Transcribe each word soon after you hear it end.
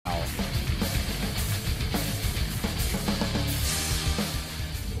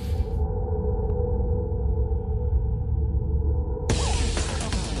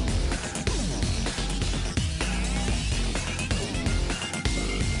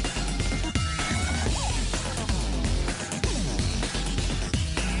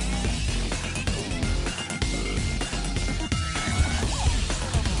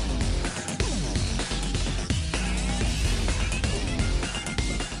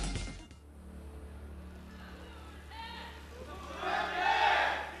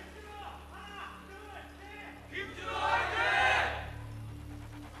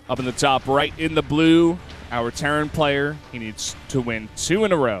Up in the top right in the blue, our Terran player. He needs to win 2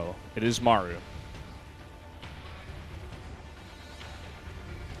 in a row. It is Maru.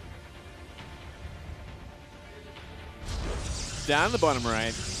 Down the bottom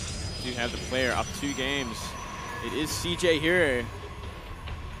right, you have the player up 2 games. It is CJ herO,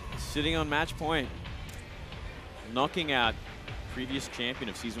 sitting on match point, knocking out previous champion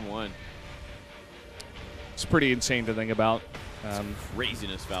of Season 1. It's pretty insane to think about.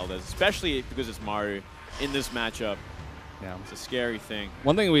 Craziness, Valdez, especially because it's Maru in this matchup. Yeah. It's a scary thing.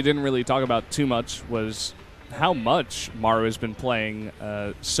 One thing we didn't really talk about too much was how much Maru has been playing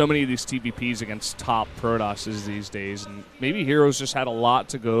so many of these TVPs against top Protosses these days. And maybe herO's just had a lot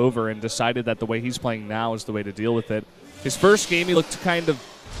to go over and decided that the way he's playing now is the way to deal with it. His first game, he looked kind of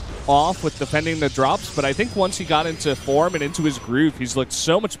off with defending the drops, but I think once he got into form and into his groove, he's looked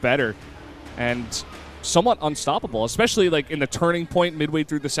so much better and somewhat unstoppable, especially like in the turning point midway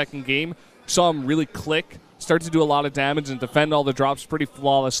through the second game. Saw him really click, start to do a lot of damage and defend all the drops pretty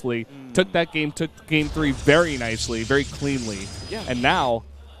flawlessly. Took game 3 very nicely, very cleanly. Yeah. And now,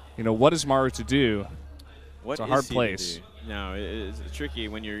 you know, what is Maru to do? What it's a hard is he place. to do? No, it's tricky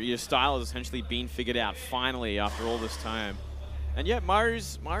when your style is essentially being figured out finally after all this time. And yet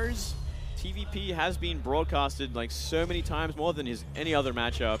Maru's TVP has been broadcasted like so many times, more than any other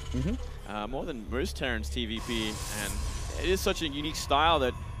matchup, more than most Terran's TVP. And it is such a unique style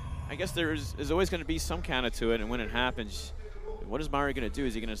that I guess there's always going to be some counter to it. And when it happens, what is Maru going to do?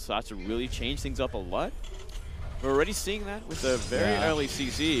 Is he going to start to really change things up a lot? We're already seeing that with a very early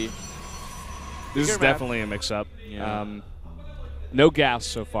CC. This is definitely a mix-up. Yeah. No gas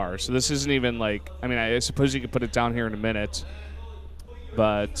so far, so this isn't even like, I mean, I suppose you could put it down here in a minute,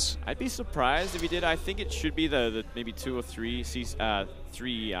 but I'd be surprised if he did. I think it should be the maybe 2 or 3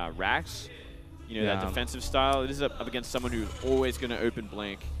 racks. You know, that defensive style. It is up against someone who's always going to open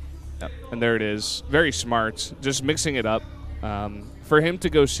blank. Yep. And there it is. Very smart. Just mixing it up. For him to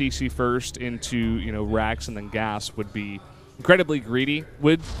go CC first into, you know, racks and then gas would be incredibly greedy.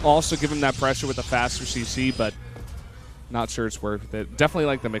 Would also give him that pressure with a faster CC, but not sure it's worth it. Definitely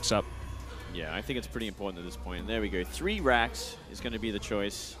like the mix-up. Yeah, I think it's pretty important at this point. There we go. 3 racks is going to be the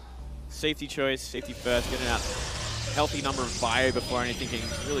choice. Safety choice, safety first, getting out healthy number of bio before anything can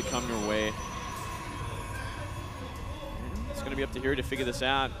really come your way. It's going to be up to herO to figure this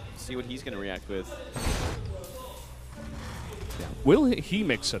out, see what he's going to react with. Yeah. Will he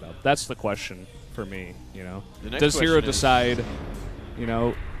mix it up? That's the question for me, you know. Does herO decide, you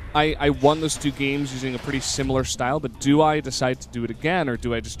know, I won those 2 games using a pretty similar style, but do I decide to do it again, or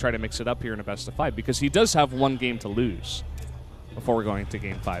do I just try to mix it up here in a best of 5? Because he does have 1 game to lose before we're going to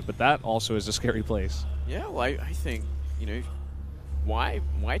game 5, but that also is a scary place. Yeah, well, I think, you know, why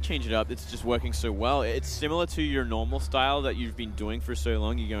change it up? It's just working so well. It's similar to your normal style that you've been doing for so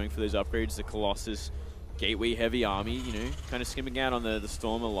long. You're going for those upgrades, the Colossus, Gateway heavy army, you know, kind of skimming out on the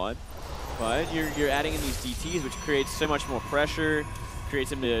Storm a lot. But you're adding in these DTs, which creates so much more pressure,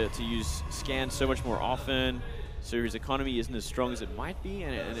 creates him to use scans so much more often, so his economy isn't as strong as it might be,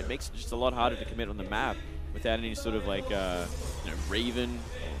 and it makes it just a lot harder to commit on the map without any sort of like you know, Raven,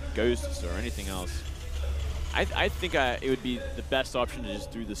 or Ghosts, or anything else. I think it would be the best option to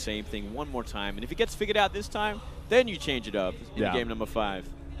just do the same thing one more time, and if it gets figured out this time, then you change it up in game number 5.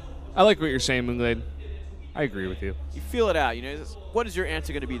 I like what you're saying, Moonglade. I agree with you. You feel it out, you know. What is your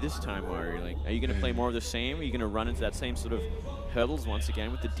answer going to be this time, Maru? Like, are you going to play more of the same? Are you going to run into that same sort of hurdles once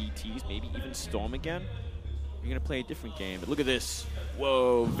again with the DTs, maybe even Storm again? You're going to play a different game. But look at this.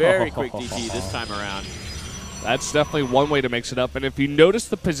 Whoa, very quick DT this time around. That's definitely one way to mix it up. And if you notice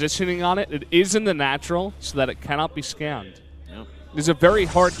the positioning on it, it is in the natural so that it cannot be scanned. Yep. It's a very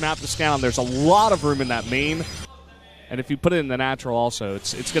hard map to scan on. There's a lot of room in that main. And if you put it in the natural also,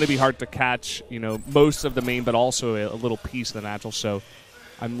 it's going to be hard to catch, you know, most of the main, but also a little piece of the natural. So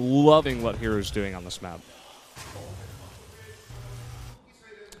I'm loving what herO's doing on this map.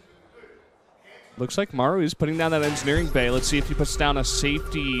 Looks like Maru is putting down that engineering bay. Let's see if he puts down a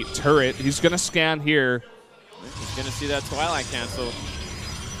safety turret. He's going to scan here. He's going to see that Twilight cancel.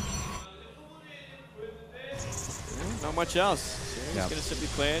 Not much else. He's going to simply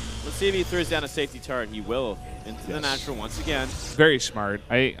play it. Let's see if he throws down a safety turret. He will. Into the natural once again. Very smart.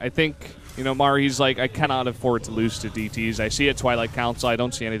 I think, you know, Maru, he's like, I cannot afford to lose to DTs. I see a Twilight Council. I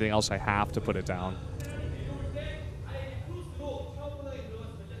don't see anything else. I have to put it down.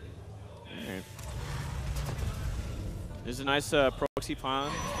 Right. There's a nice proxy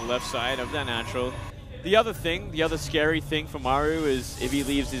pylon on the left side of that natural. The other thing, the other scary thing for Maru is if he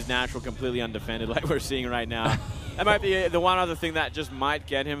leaves his natural completely undefended like we're seeing right now. That might be the one other thing that just might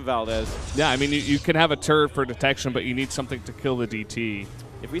get him, Valdez. Yeah, I mean, you can have a turret for detection, but you need something to kill the DT.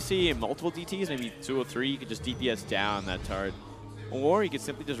 if we see multiple DTs, maybe 2 or 3, you could just DPS down that turret. Or you could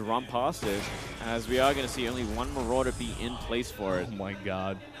simply just run past it, as we are going to see only one Marauder be in place for it. Oh my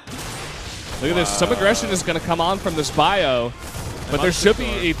god. Look at this. Some aggression is going to come on from this bio. But there should be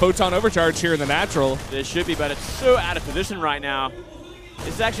a photon overcharge here in the natural. There should be, but it's so out of position right now.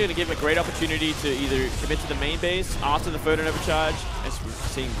 This is actually going to give him a great opportunity to either commit to the main base after the photon overcharge, as we're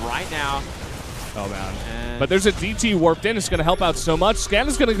seeing right now. Oh, man. But there's a DT warped in. It's going to help out so much. Scan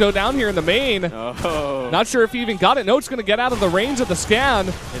is going to go down here in the main. Oh. Not sure if he even got it. No, it's going to get out of the range of the scan.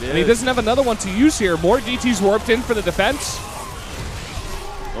 It is. And he doesn't have another one to use here. More DTs warped in for the defense.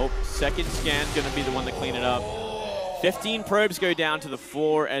 Oh, second scan going to be the one to clean it up. 15 probes go down to the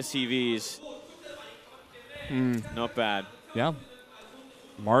 4 SCVs. Not bad. Yeah.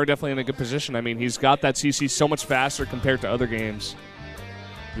 Maru definitely in a good position. I mean, he's got that CC so much faster compared to other games.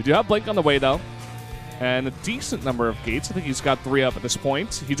 We do have Blink on the way, though. And a decent number of gates. I think he's got 3 up at this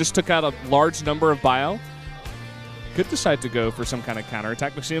point. He just took out a large number of bio. Could decide to go for some kind of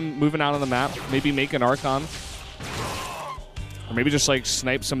counterattack. We see him moving out on the map. Maybe make an Archon. Or maybe just like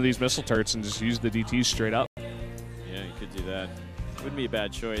snipe some of these missile turrets and just use the DTs straight up. Yeah, he could do that. Wouldn't be a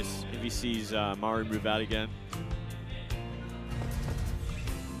bad choice if he sees Maru move out again.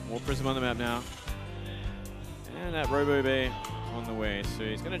 More Prism on the map now. And that Robo Bay on the way. So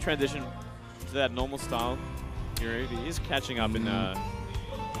he's going to transition to that normal style. He is catching up in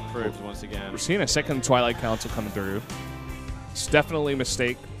probes once again. We're seeing a second Twilight Council coming through. It's definitely a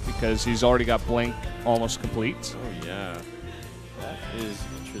mistake because he's already got Blink almost complete. Oh, yeah. That is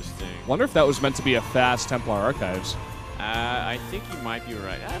interesting. Wonder if that was meant to be a fast Templar Archives. I think you might be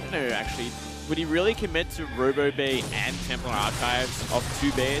right. I don't know, actually. Would he really commit to Robo Bay and Templar Archives off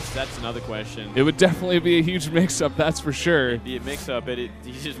 2 bays? That's another question. It would definitely be a huge mix-up, that's for sure. It'd be a mix-up, but he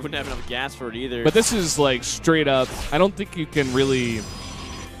just wouldn't have enough gas for it either. But this is like straight up. I don't think you can really.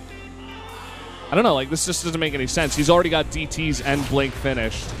 I don't know. Like this just doesn't make any sense. He's already got DTs and Blink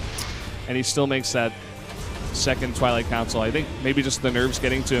finished, and he still makes that second Twilight Council. I think maybe just the nerves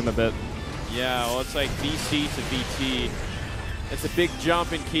getting to him a bit. Yeah, well, it's like VC to VT. It's a big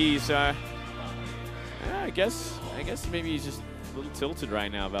jump in keys. Yeah, I guess maybe he's just a little tilted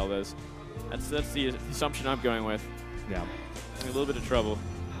right now, Valdez. That's the assumption I'm going with. Yeah. In a little bit of trouble.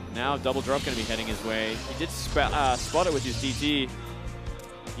 Now double drop going to be heading his way. He did spot it with his DT.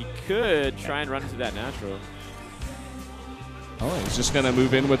 He could try and run into that natural. Oh, he's just going to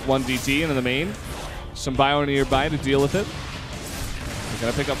move in with 1 DT into the main. Some bio nearby to deal with it. He's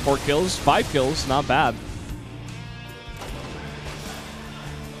going to pick up 4 kills, 5 kills, not bad.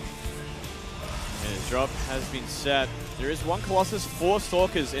 And his drop has been set. There is 1 Colossus, 4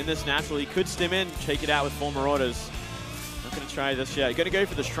 Stalkers in this natural. He could stim in, shake it out with 4 Marauders. Not going to try this yet. Going to go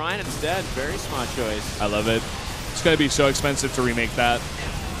for the Shrine instead. Very smart choice. I love it. It's going to be so expensive to remake that.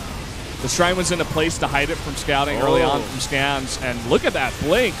 The Shrine was in a place to hide it from scouting early on from scans. And look at that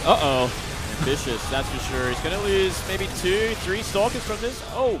Blink. Uh-oh. Ambitious, that's for sure. He's going to lose maybe 2, 3 Stalkers from this.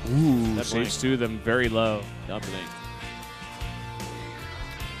 Oh. Ooh, saves 2 of them very low. Doubling.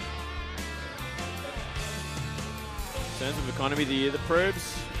 In terms of economy, the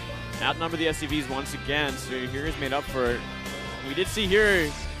probes outnumber the SCVs once again, so hero's made up for it. We did see hero,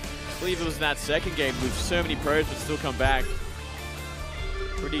 I believe it was in that second game, move so many probes but still come back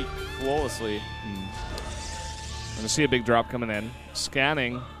pretty flawlessly. I'm going to see a big drop coming in.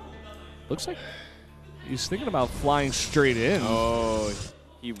 Scanning. Looks like he's thinking about flying straight in. Oh,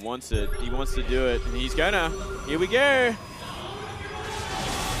 he wants it. He wants to do it, and he's gonna. Here we go.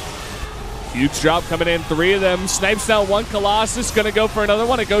 Huge drop coming in, 3 of them. Snipes down 1 Colossus, gonna go for another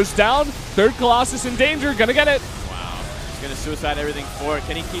one. It goes down. 3rd Colossus in danger, gonna get it. Wow, he's gonna suicide everything for it.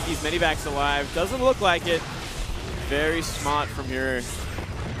 Can he keep these medivacs alive? Doesn't look like it. Very smart from here.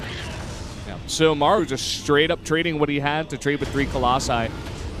 Yeah. So Maru just straight up trading what he had to trade with 3 Colossi.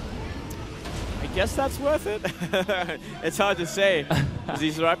 I guess that's worth it. It's hard to say, because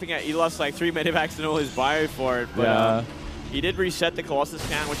he's wrapping out. He lost like 3 medivacs and all his bio for it. But yeah. He did reset the Colossus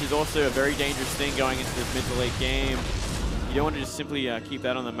count, which is also a very dangerous thing going into this mid to late game. You don't want to just simply keep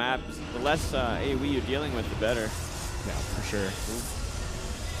that on the map. The less AoE you're dealing with, the better. Yeah, for sure.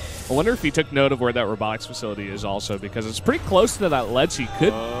 I wonder if he took note of where that robotics facility is also, because it's pretty close to that ledge. He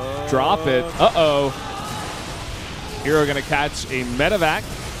could drop it. Uh-oh. Hero going to catch a medevac.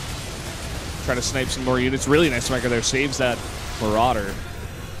 Try to snipe some more units. Really nice marker there. Saves that Marauder.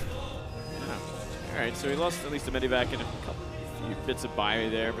 All right, so he lost at least a medivac and a few bits of bio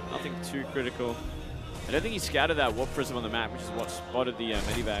there, but nothing too critical. I don't think he scouted that warp prism on the map, which is what spotted the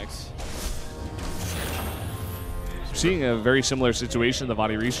medivacs. We're seeing a very similar situation in the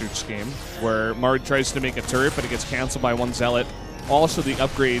Body Research game, where Maru tries to make a turret, but it gets canceled by 1 Zealot. Also, the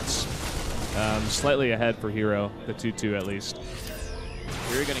upgrades slightly ahead for herO, the 2-2 at least.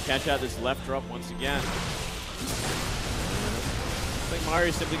 We're going to catch out this left drop once again. Looks like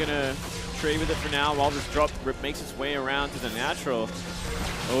Mario's simply going to trade with it for now while this drop makes its way around to the natural.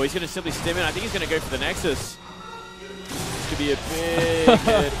 Oh, he's going to simply stim in. I think he's going to go for the Nexus. This could be a big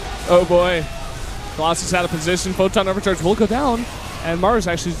hit. Oh boy. Colossus out of position. Photon overcharge will go down. And Maru's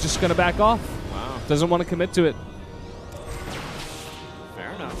actually just going to back off. Wow. Doesn't want to commit to it.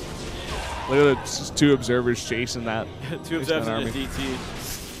 Fair enough. Look at the just 2 observers chasing that. 2 observers and a DT.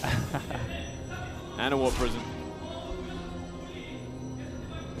 And a Warp Prison.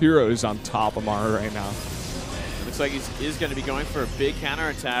 herO is on top of Maru right now. It looks like he is going to be going for a big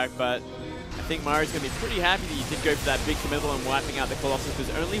counterattack, but I think Maru's going to be pretty happy that he did go for that big committal and wiping out the Colossus. There's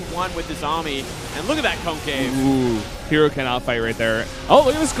only one with this army, and look at that concave. Ooh, herO cannot fight right there. Oh,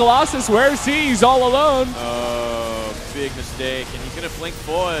 look at this Colossus. Where is he? He's all alone. Oh, big mistake, and he's going to flank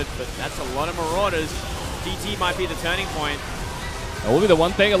forward, but that's a lot of Marauders. DT might be the turning point. That will be the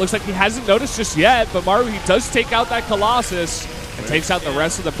one thing. It looks like he hasn't noticed just yet, but Maru, he does take out that Colossus and takes out the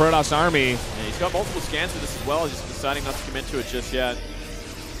rest of the Protoss army. Yeah, he's got multiple scans for this as well, just deciding not to commit to it just yet.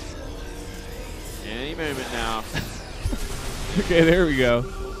 Any moment now. Okay, there we go.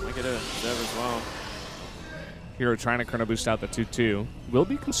 Might get a observer as well. herO trying to chrono boost out the 2-2. Will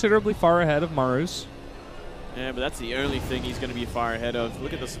be considerably far ahead of Maru's. Yeah, but that's the only thing he's going to be far ahead of.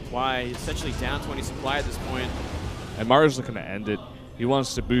 Look at the supply. He's essentially down 20 supply at this point. And Maru's looking to end it. He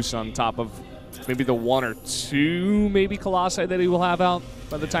wants to boost on top of maybe the 1 or 2 maybe Colossi that he will have out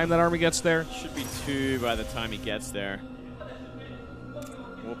by the time that army gets there. Should be 2 by the time he gets there.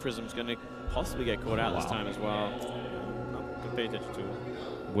 War Prism's going to possibly get caught out this time as well. Good pay attention to it.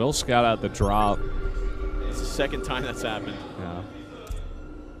 Will scout out the drop. It's the second time that's happened. Yeah.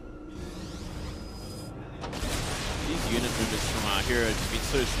 These unit movements from our herO just been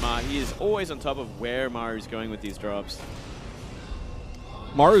so smart. He is always on top of where Maru's going with these drops.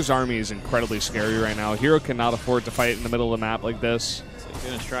 Maru's army is incredibly scary right now. herO cannot afford to fight in the middle of the map like this. So he's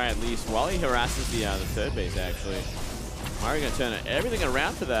going to try at least while he harasses the third base, actually. Maru's going to turn everything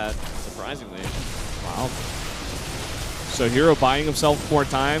around for that, surprisingly. Wow. So herO buying himself more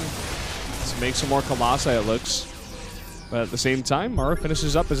time to make some more Colossi, it looks. But at the same time, Maru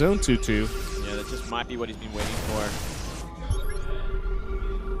finishes up his own 2-2. Yeah, that just might be what he's been waiting for.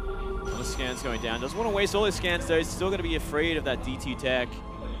 All the scans going down. Doesn't want to waste all his scans, though. He's still going to be afraid of that DT tech.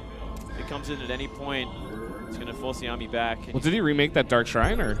 If it comes in at any point, it's going to force the army back. Well, did he remake that Dark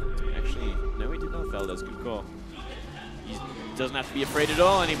Shrine, or? Actually, no, he did not, Feldas. Good call. He doesn't have to be afraid at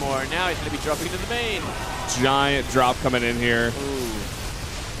all anymore. Now he's going to be dropping to the main. Giant drop coming in here. Ooh.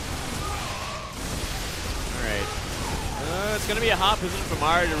 All right. It's going to be a hot position for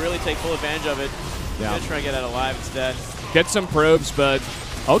Maru to really take full advantage of it. He's going to try and get out alive instead. Get some probes, but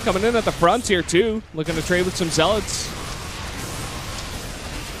oh, coming in at the front here too. Looking to trade with some Zealots. He's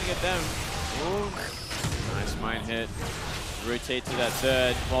going to get them. Ooh. Nice mine hit. Rotate to that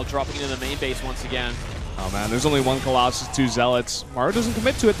third while dropping into the main base once again. Oh man, there's only 1 Colossus, 2 Zealots. Maru doesn't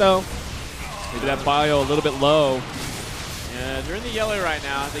commit to it though. Maybe that bio a little bit low. Yeah, they're in the yellow right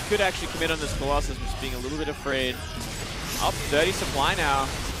now. They could actually commit on this Colossus, just being a little bit afraid. Up 30 supply now.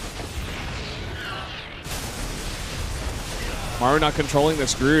 Maru not controlling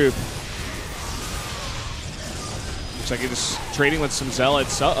this group. Looks like he's trading with some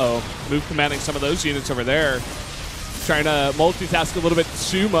Zealots. Uh-oh. Move commanding some of those units over there. Trying to multitask a little bit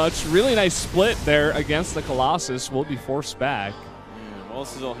too much. Really nice split there against the Colossus. Will be forced back. Yeah, while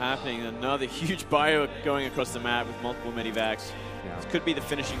this is all happening, another huge bio going across the map with multiple medivacs. Yeah. This could be the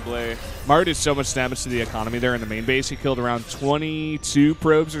finishing blow. Maru did so much damage to the economy there in the main base. He killed around 22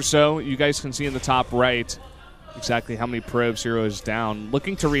 probes or so. You guys can see in the top right exactly how many probes herO is down.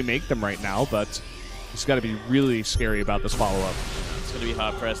 Looking to remake them right now, but he's got to be really scary about this follow-up. It's going to be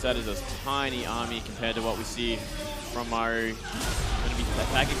hard pressed. That is a tiny army compared to what we see from Maru. Going to be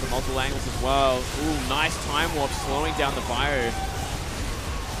attacking from multiple angles as well. Ooh, nice time warp, slowing down the bio.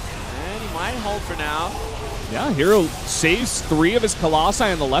 And he might hold for now. Yeah, herO saves 3 of his Colossi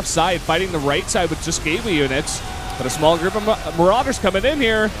on the left side, fighting the right side with just gateway units. But a small group of Marauders coming in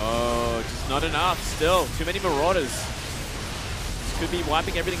here. Oh, just not enough. Still, too many Marauders. This could be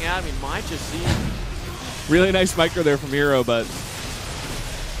wiping everything out. We might just see. Really nice micro there from herO, but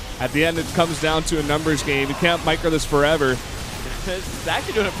at the end it comes down to a numbers game. You can't micro this forever. It's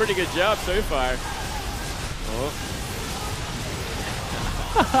actually doing a pretty good job so far. Oh.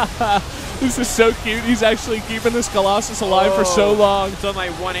 This is so cute. He's actually keeping this Colossus alive for so long. It's on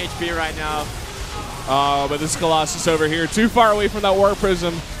like 1 HP right now. Oh, but this Colossus over here, too far away from that War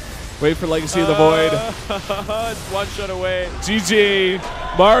Prism. Wait for Legacy of the Void. It's one shot away. GG.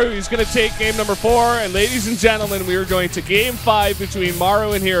 Maru is going to take game number 4. And ladies and gentlemen, we are going to game 5 between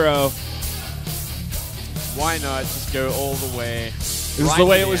Maru and herO. Why not just go all the way? This is the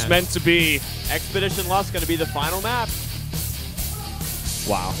way it was meant to be. Expedition Lost going to be the final map.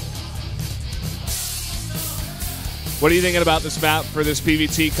 Wow. What are you thinking about this map for this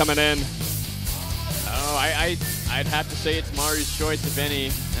PVT coming in? Oh, I'd have to say it's Maru's choice, if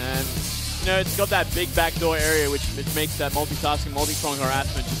any. And, you know, it's got that big backdoor area, which makes that multitasking, multi-prong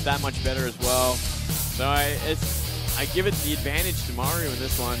harassment just that much better as well. So I give it the advantage to Maru in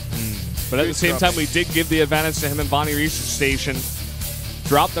this one. But at the same time, we did give the advantage to him and Bonnie Research Station.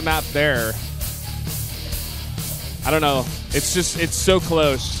 Drop the map there. I don't know. It's so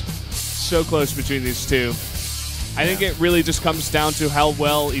close. So close between these two. I think it really just comes down to how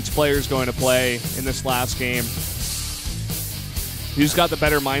well each player is going to play in this last game. Who's got the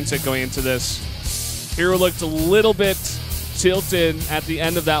better mindset going into this? herO looked a little bit tilted at the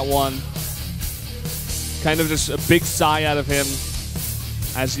end of that one. Kind of just a big sigh out of him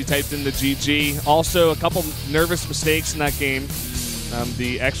as he typed in the GG. Also, a couple nervous mistakes in that game.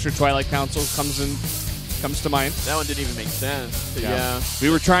 The extra Twilight Council comes to mind. That one didn't even make sense. Yeah. We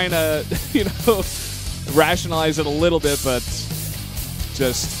were trying to, rationalize it a little bit, but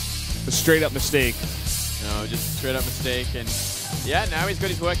just a straight up mistake. No, just a straight up mistake. And yeah, now he's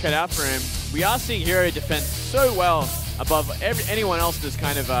got his work cut out for him. We are seeing herO defend so well above anyone else in this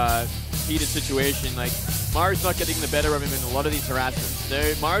kind of heated situation. Like, Maru's not getting the better of him in a lot of these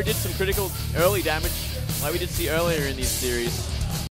harassments. Maru did some critical early damage, like we did see earlier in these series.